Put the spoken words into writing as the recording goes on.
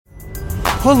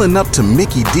Pulling up to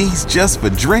Mickey D's just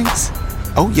for drinks?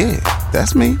 Oh yeah,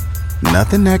 that's me.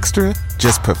 Nothing extra,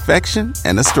 just perfection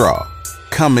and a straw.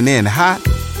 Coming in hot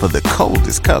for the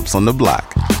coldest cups on the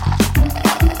block.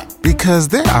 Because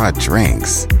there are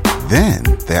drinks. Then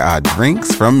there are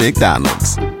drinks from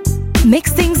McDonald's.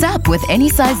 Mix things up with any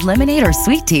size lemonade or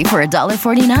sweet tea for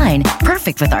 $1.49.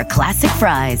 Perfect with our classic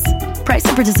fries. Price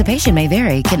and participation may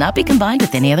vary. Cannot be combined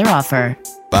with any other offer.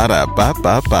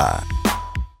 Ba-da-ba-ba-ba.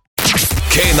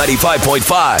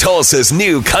 K95.5, Tulsa's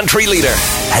new country leader.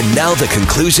 And now the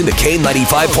conclusion to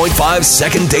K95.5's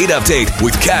second date update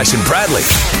with Cash and Bradley.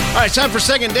 All right, time for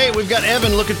second date. We've got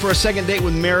Evan looking for a second date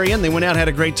with Marion. They went out, had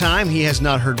a great time. He has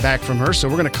not heard back from her, so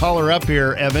we're going to call her up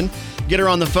here, Evan. Get her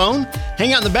on the phone.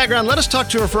 Hang out in the background. Let us talk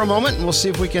to her for a moment, and we'll see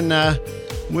if we can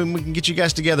get you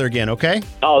guys together again, okay?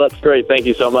 Oh, that's great. Thank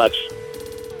you so much.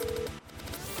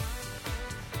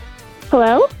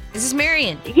 Hello? This is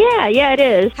Marion. Yeah, it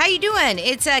is. How you doing?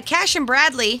 It's Cash and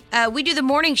Bradley. We do the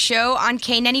morning show on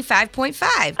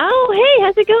K95.5. Oh, hey,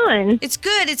 how's it going? It's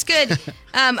good.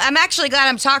 I'm actually glad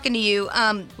I'm talking to you.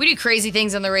 We do crazy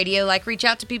things on the radio, like reach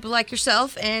out to people like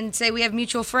yourself and say we have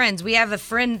mutual friends. We have a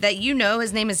friend that you know.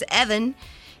 His name is Evan.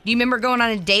 Do you remember going on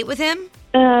a date with him?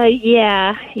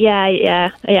 Yeah.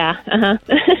 Uh-huh.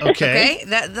 Okay.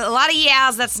 A lot of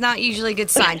yow's, that's not usually a good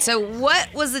sign. So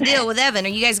what was the deal with Evan? Are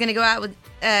you guys going to go out with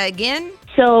again?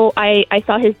 So I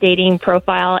saw his dating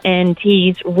profile, and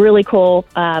he's really cool.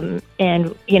 And,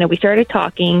 we started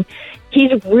talking.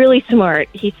 He's really smart.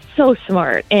 He's so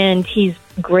smart, and he's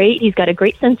great. He's got a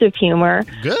great sense of humor.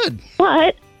 Good.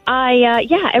 But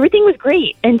everything was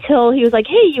great until he was like,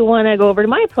 hey, you want to go over to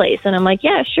my place? And I'm like,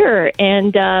 yeah, sure.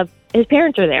 And his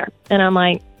parents are there. And I'm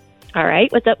like, all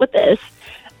right, what's up with this?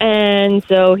 And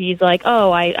so he's like,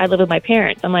 oh, I live with my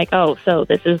parents. I'm like, oh, so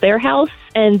this is their house?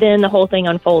 And then the whole thing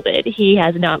unfolded. He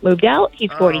has not moved out.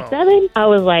 He's 47. I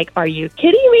was like, are you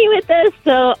kidding me with this?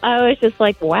 So I was just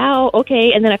like, wow,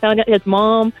 okay. And then I found out his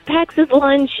mom packs his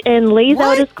lunch and lays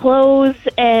out his clothes.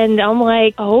 And I'm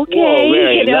like, okay. Whoa,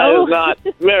 Marion, you know?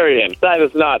 Marion, that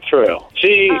is not true.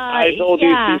 I told you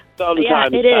she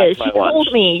sometimes it is. packs She my lunch.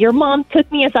 told me. Your mom took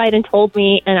me aside and told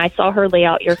me, and I saw her lay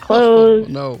out your clothes.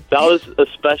 No. That was a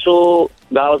special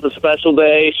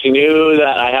day. She knew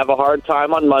that I have a hard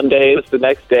time on Mondays the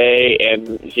next day,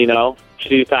 and,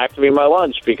 she packed me my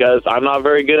lunch because I'm not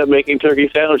very good at making turkey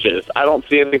sandwiches. I don't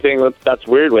see anything that's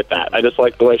weird with that. I just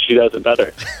like the way she does it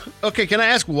better. Okay, can I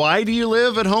ask, why do you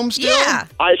live at home still? Yeah.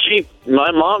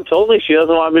 My mom told me she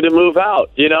doesn't want me to move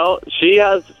out. She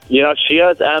has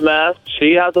MS.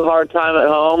 She has a hard time at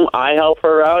home. I help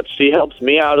her out. She helps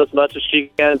me out as much as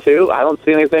she can, too. I don't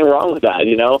see anything wrong with that,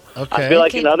 Okay. I feel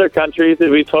like in other countries,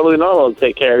 it'd be totally normal to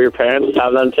take care of your parents,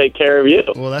 have them take care of you.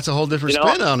 Well, that's a whole different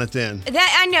spin on it then.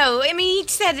 That I know. I mean, he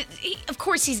said, of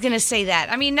course he's going to say that.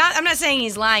 I mean, I'm not saying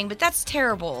he's lying, but that's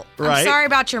terrible. Right. I'm sorry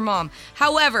about your mom.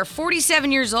 However,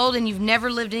 47 years old and you've never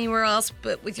lived anywhere else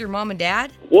but with your mom and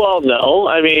dad? Well, no.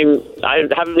 I mean, I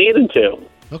haven't needed to.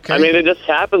 Okay. I mean, it just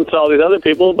happens to all these other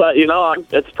people, but,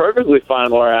 it's perfectly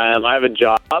fine where I am. I have a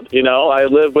job, I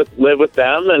live with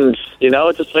them, and,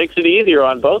 it just makes it easier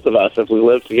on both of us if we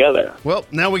live together. Well,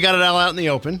 now we got it all out in the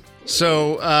open.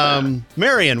 So,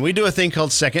 Marion, we do a thing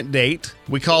called second date.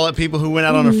 We call up people who went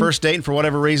out on a first date and for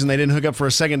whatever reason they didn't hook up for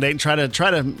a second date and try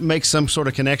to make some sort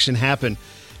of connection happen.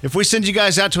 If we send you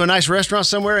guys out to a nice restaurant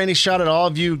somewhere, any shot at all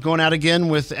of you going out again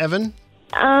with Evan?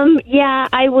 Yeah,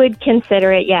 I would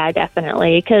consider it. Yeah,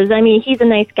 definitely. Because, he's a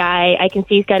nice guy. I can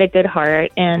see he's got a good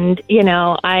heart. And,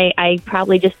 I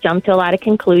probably just jumped to a lot of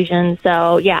conclusions.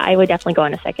 So, yeah, I would definitely go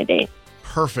on a second date.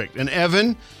 Perfect. And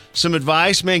Evan, some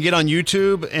advice, man, get on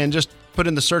YouTube and just put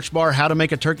in the search bar how to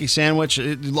make a turkey sandwich.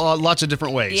 Lots of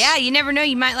different ways. Yeah, you never know.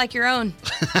 You might like your own.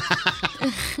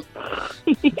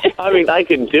 I mean, I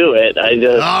can do it. All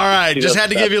right, just had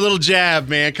to give you a little jab,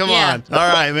 man. Come on. All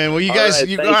right, man. Well, you guys, thank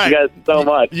you guys so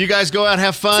much. You guys go out and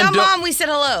have fun. Tell Mom we said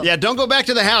hello. Yeah, don't go back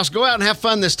to the house. Go out and have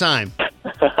fun this time.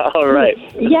 All right.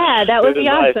 Yeah, that would be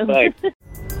awesome. Thanks.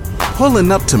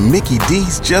 Pulling up to Mickey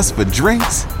D's just for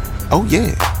drinks? Oh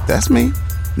yeah, that's me.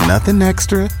 Nothing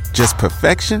extra, just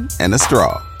perfection and a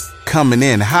straw. Coming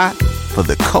in hot for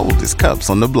the coldest cups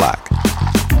on the block.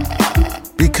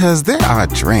 Because there are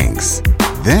drinks.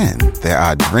 Then there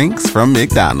are drinks from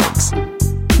McDonald's.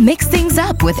 Mix things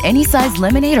up with any size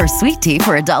lemonade or sweet tea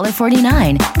for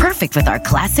 $1.49. Perfect with our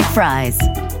classic fries.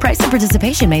 Price and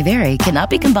participation may vary. Cannot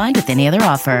be combined with any other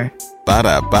offer.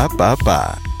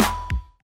 Ba-da-ba-ba-ba.